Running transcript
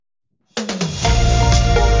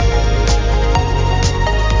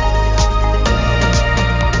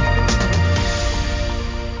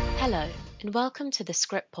welcome to the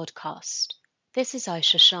Script Podcast. This is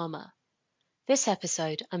Aisha Sharma. This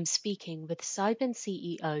episode, I'm speaking with Cybin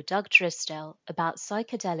CEO Doug Drysdale about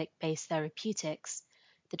psychedelic-based therapeutics,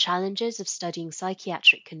 the challenges of studying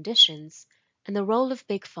psychiatric conditions, and the role of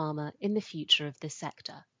Big Pharma in the future of this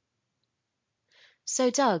sector.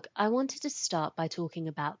 So, Doug, I wanted to start by talking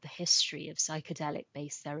about the history of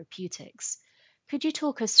psychedelic-based therapeutics. Could you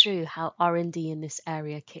talk us through how R&D in this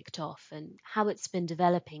area kicked off and how it's been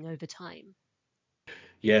developing over time?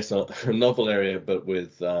 Yes, a novel area, but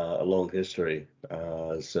with a long history.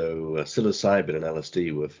 Psilocybin and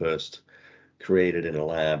LSD were first created in a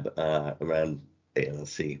lab around,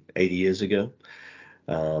 80 years ago.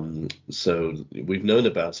 So we've known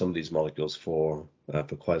about some of these molecules for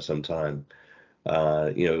quite some time.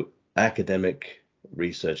 Academic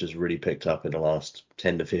research has really picked up in the last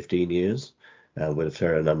 10 to 15 years with a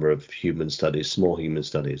fair number of human studies, small human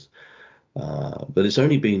studies. But it's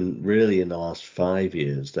only been really in the last 5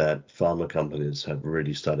 years that pharma companies have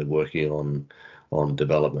really started working on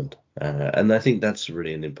development. And I think that's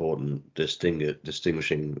really an important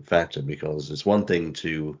distinguishing factor because it's one thing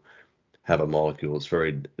to have a molecule.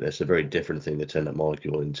 It's a very different thing to turn that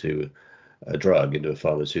molecule into a drug, into a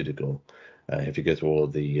pharmaceutical. If you go through all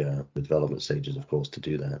of the development stages, of course, to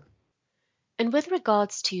do that. And with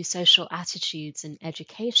regards to social attitudes and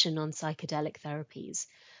education on psychedelic therapies,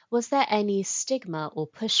 was there any stigma or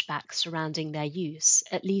pushback surrounding their use,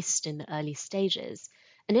 at least in the early stages?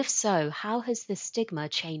 And if so, how has this stigma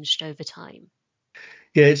changed over time?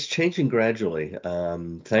 Yeah, it's changing gradually.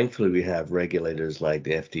 Thankfully, we have regulators like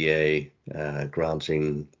the FDA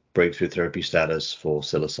granting breakthrough therapy status for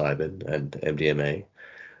psilocybin and MDMA.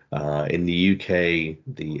 In the UK,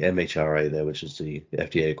 the MHRA there, which is the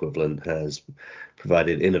FDA equivalent, has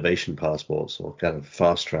provided innovation passports or kind of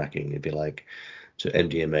fast tracking, if you like, to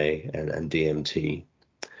MDMA and DMT.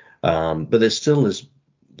 But there's still this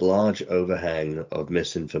large overhang of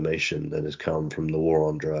misinformation that has come from the war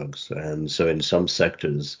on drugs. And so in some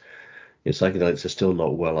sectors, psychedelics are still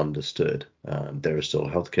not well understood. There are still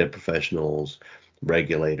healthcare professionals,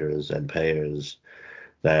 regulators, and payers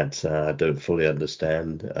that don't fully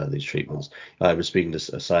understand these treatments. I was speaking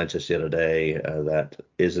to a scientist the other day that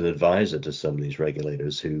is an advisor to some of these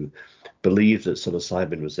regulators who believed that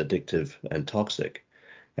psilocybin was addictive and toxic.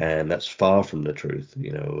 And that's far from the truth.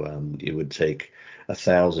 It would take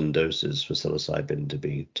 1,000 doses for psilocybin to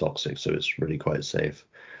be toxic, so it's really quite safe.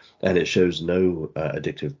 And it shows no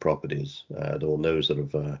addictive properties at all, no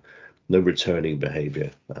returning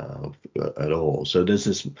behavior at all. So there's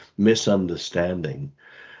this misunderstanding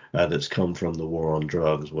that's come from the war on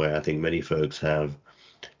drugs, where I think many folks have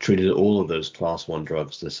treated all of those class one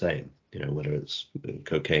drugs the same. Whether it's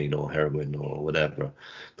cocaine or heroin or whatever,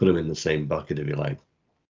 put them in the same bucket if you like.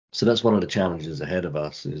 So that's one of the challenges ahead of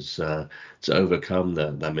us is to overcome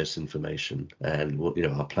that misinformation. And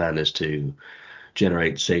our plan is to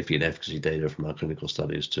generate safety and efficacy data from our clinical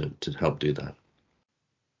studies to help do that.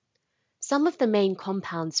 Some of the main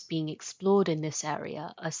compounds being explored in this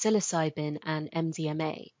area are psilocybin and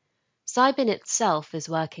MDMA. Cybin itself is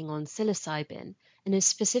working on psilocybin and is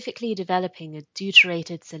specifically developing a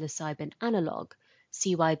deuterated psilocybin analog,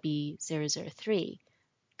 CYB003.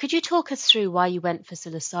 Could you talk us through why you went for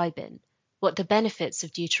psilocybin, what the benefits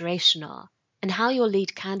of deuteration are, and how your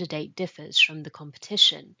lead candidate differs from the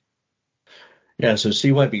competition? Yeah, so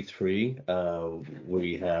CYB3,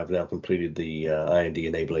 we have now completed the IND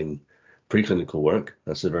enabling preclinical work.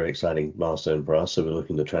 That's a very exciting milestone for us. So we're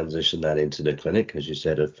looking to transition that into the clinic, as you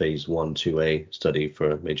said, a phase 1/2A study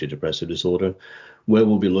for major depressive disorder, where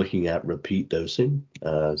we'll be looking at repeat dosing,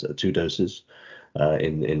 so 2 doses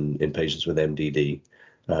in patients with MDD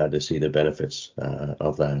to see the benefits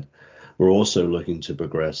of that. We're also looking to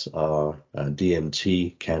progress our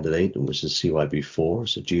DMT candidate, which is CYB4,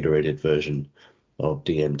 it's a deuterated version of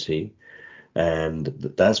DMT. And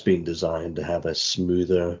that's being designed to have a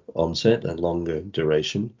smoother onset and longer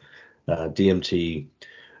duration. DMT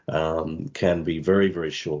can be very,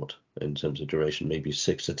 very short in terms of duration, maybe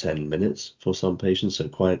 6 to 10 minutes for some patients, so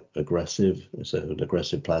quite aggressive. It's an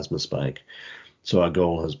aggressive plasma spike. So our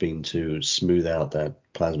goal has been to smooth out that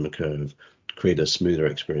plasma curve, create a smoother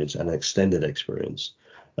experience and an extended experience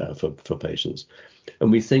for patients.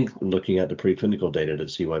 And we think, looking at the preclinical data, that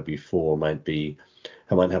CYB4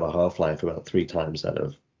 might have a half-life about 3 times that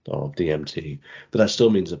of DMT. But that still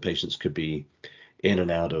means that patients could be in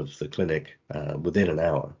and out of the clinic within an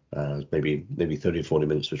hour, maybe 30 or 40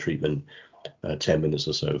 minutes for treatment, 10 minutes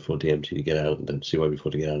or so for DMT to get out, and then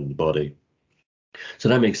CYB4 to get out of the body. So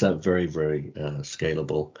that makes that very, very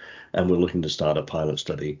scalable. And we're looking to start a pilot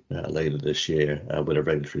study later this year with a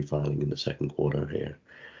regulatory filing in the second quarter here.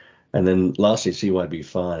 And then lastly,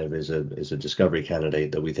 CYB5 is a discovery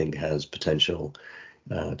candidate that we think has potential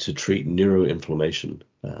to treat neuroinflammation,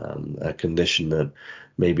 a condition that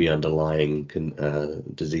may be underlying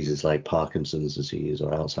diseases like Parkinson's disease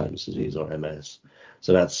or Alzheimer's disease or MS.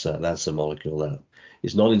 So that's a molecule that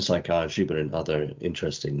is not in psychiatry, but in other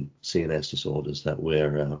interesting CNS disorders that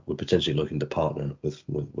we're potentially looking to partner with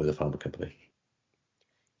a pharma company.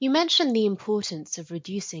 You mentioned the importance of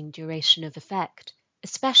reducing duration of effect,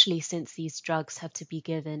 especially since these drugs have to be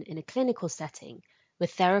given in a clinical setting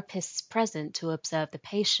with therapists present to observe the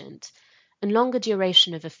patient, and longer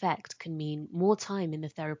duration of effect can mean more time in the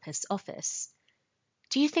therapist's office.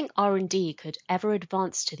 Do you think R&D could ever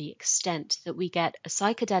advance to the extent that we get a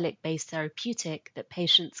psychedelic-based therapeutic that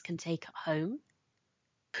patients can take at home?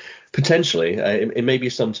 Potentially, it may be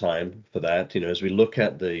some time for that. As we look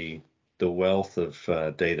at the wealth of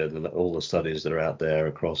data and all the studies that are out there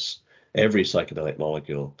across every psychedelic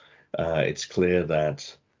molecule, it's clear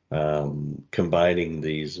that combining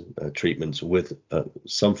these treatments with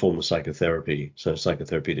some form of psychotherapy, so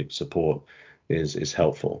psychotherapeutic support, is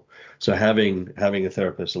helpful. So having a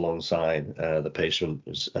therapist alongside the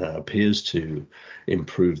patient appears to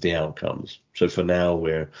improve the outcomes. So for now,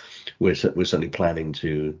 we're certainly planning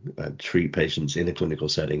to treat patients in a clinical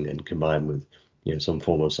setting and combine with some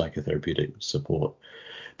form of psychotherapeutic support.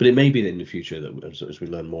 But it may be that in the future that as we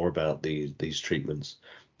learn more about these treatments,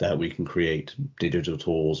 that we can create digital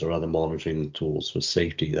tools or other monitoring tools for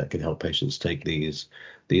safety that can help patients take these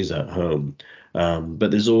at home.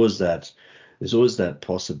 But there's always that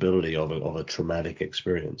possibility of a traumatic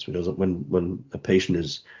experience, because when a patient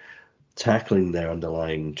is tackling their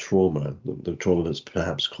underlying trauma, the trauma that's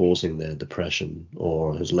perhaps causing their depression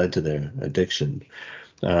or has led to their addiction,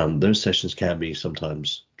 those sessions can be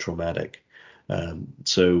sometimes traumatic.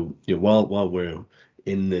 So while we're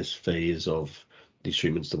in this phase of these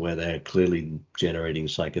treatments where they're clearly generating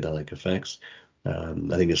psychedelic effects,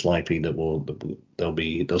 I think it's likely that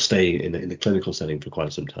they'll stay in the clinical setting for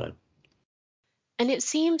quite some time. And it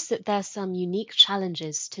seems that there's some unique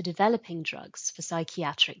challenges to developing drugs for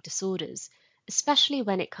psychiatric disorders, especially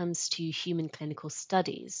when it comes to human clinical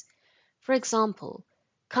studies. For example,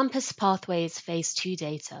 Compass Pathways Phase 2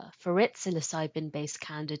 data for its psilocybin-based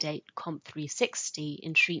candidate COMP360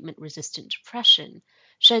 in treatment-resistant depression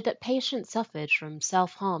showed that patients suffered from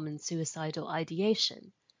self-harm and suicidal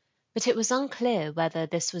ideation, but it was unclear whether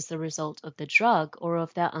this was the result of the drug or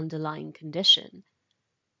of their underlying condition.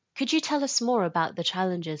 Could you tell us more about the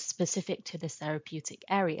challenges specific to this therapeutic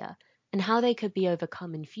area and how they could be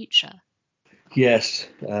overcome in future? Yes,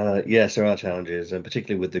 there are challenges, and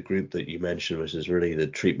particularly with the group that you mentioned, which is really the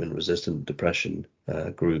treatment-resistant depression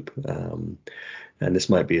group. And this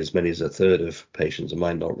might be as many as a third of patients that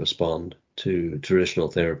might not respond to traditional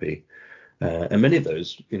therapy. And many of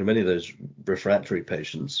those refractory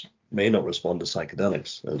patients may not respond to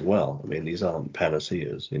psychedelics as well. I mean, these aren't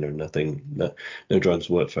panaceas. No drugs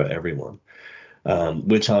work for everyone.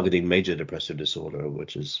 We're targeting major depressive disorder,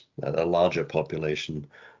 which is a larger population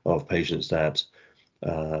of patients that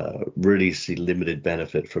really see limited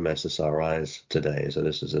benefit from SSRIs today. So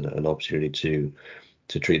this is an opportunity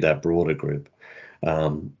to treat that broader group.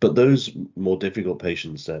 But those more difficult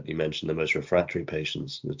patients that you mentioned, the most refractory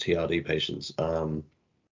patients, the TRD patients,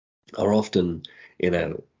 are often in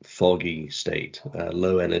a foggy state,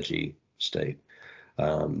 low energy state.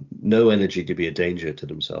 No energy to be a danger to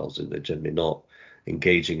themselves. They're generally not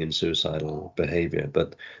engaging in suicidal behavior.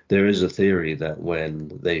 But there is a theory that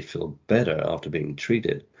when they feel better after being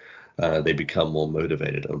treated, they become more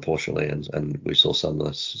motivated, unfortunately. And we saw some of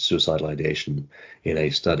the suicidal ideation in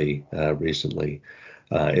a study recently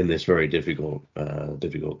in this very difficult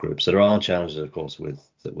group. So there are challenges, of course, with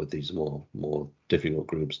these more difficult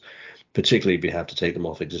groups, particularly if you have to take them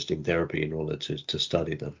off existing therapy in order to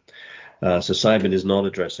study them. So Cybin is not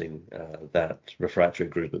addressing that refractory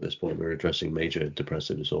group at this point. We're addressing major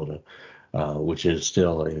depressive disorder, which is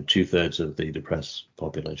still 2/3 of the depressed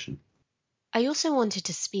population. I also wanted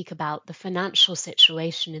to speak about the financial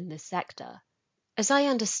situation in this sector. As I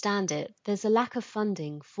understand it, there's a lack of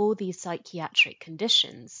funding for these psychiatric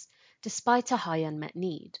conditions, despite a high unmet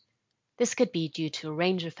need. This could be due to a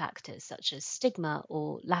range of factors such as stigma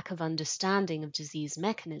or lack of understanding of disease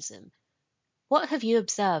mechanism. What have you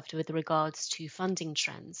observed with regards to funding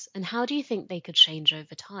trends, and how do you think they could change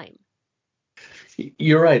over time?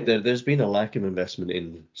 You're right. There's been a lack of investment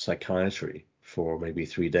in psychiatry for maybe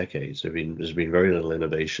 3 decades. There's been very little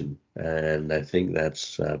innovation, and I think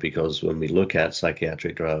that's because when we look at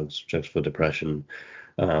psychiatric drugs for depression,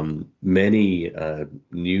 many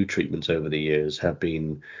new treatments over the years have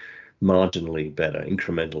been marginally better,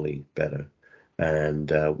 incrementally better.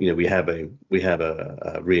 And we have a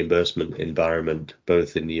reimbursement environment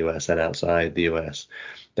both in the US and outside the US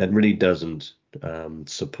that really doesn't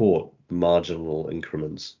support marginal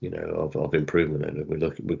increments, of improvement. And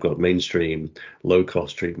we've got mainstream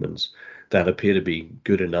low-cost treatments that appear to be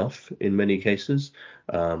good enough in many cases,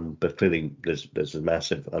 but clearly there's a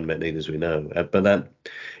massive unmet need, as we know. But that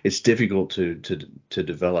it's difficult to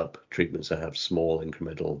develop treatments that have small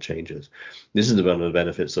incremental changes. This is one of the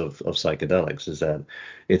benefits of psychedelics, is that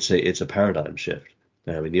it's a paradigm shift.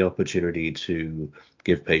 I mean, the opportunity to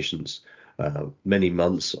give patients many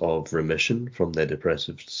months of remission from their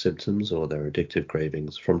depressive symptoms or their addictive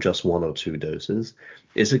cravings from just one or two doses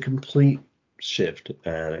is a complete shift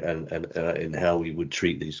in how we would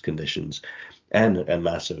treat these conditions, and a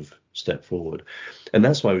massive step forward. And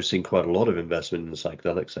that's why we've seen quite a lot of investment in the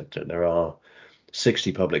psychedelic sector. There are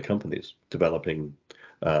 60 public companies developing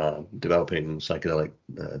psychedelic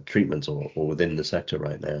treatments or within the sector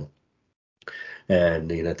right now.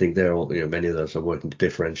 And I think they're all, many of those are working to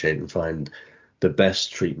differentiate and find the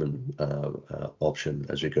best treatment option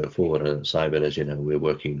as we go forward. And at Cybin, as you know, we're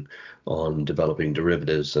working on developing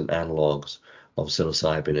derivatives and analogs of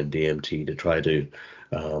psilocybin and DMT to try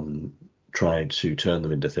to turn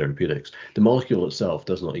them into therapeutics. The molecule itself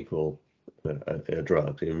does not equal a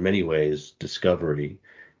drug. In many ways, discovery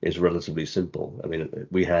is relatively simple. I mean,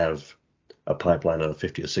 we have a pipeline of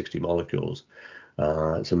 50 or 60 molecules.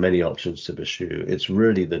 So many options to pursue. It's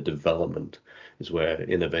really the development is where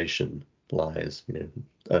innovation lies,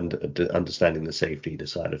 and understanding the safety, the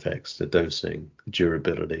side effects, the dosing,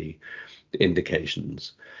 durability,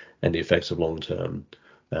 indications, and the effects of long-term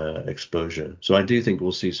exposure. So I do think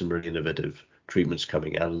we'll see some really innovative treatments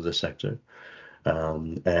coming out of the sector.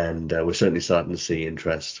 And we're certainly starting to see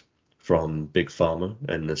interest from big pharma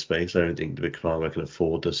in this space. I don't think the big pharma can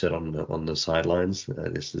afford to sit on the sidelines.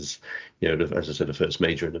 This is, as I said, the first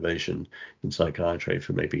major innovation in psychiatry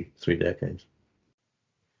for maybe 3 decades.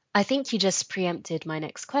 I think you just preempted my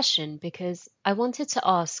next question, because I wanted to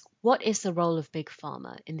ask, what is the role of big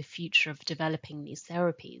pharma in the future of developing these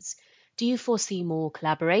therapies? Do you foresee more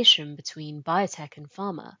collaboration between biotech and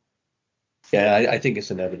pharma? Yeah, I think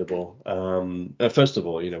it's inevitable. First of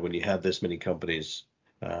all, when you have this many companies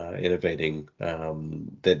innovating,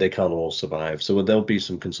 they can't all survive. So there'll be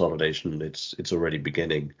some consolidation. It's already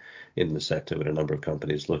beginning in the sector with a number of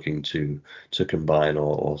companies looking to combine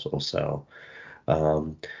or sell.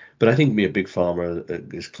 But I think big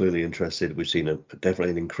pharma is clearly interested. We've seen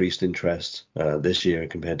definitely an increased interest this year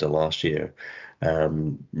compared to last year. They're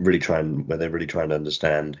really trying to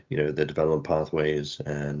understand, the development pathways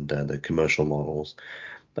and the commercial models.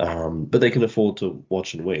 But they can afford to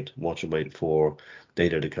watch and wait for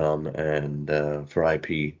data to come and for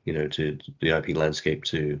IP, to the IP landscape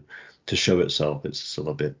to show itself. It's still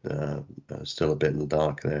a bit in the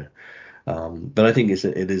dark there. But I think it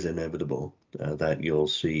is inevitable that you'll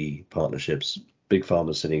see partnerships, big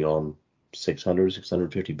pharma sitting on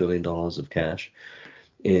 $650 billion of cash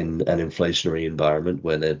in an inflationary environment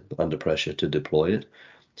where they're under pressure to deploy it.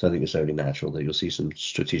 So I think it's only natural that you'll see some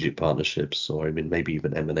strategic partnerships or maybe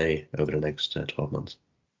even M&A over the next 12 months.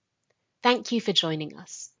 Thank you for joining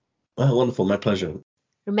us. Oh, wonderful. My pleasure.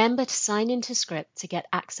 Remember to sign into Script to get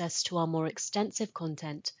access to our more extensive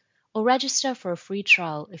content, or register for a free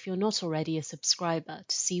trial if you're not already a subscriber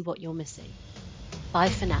to see what you're missing. Bye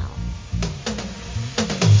for now.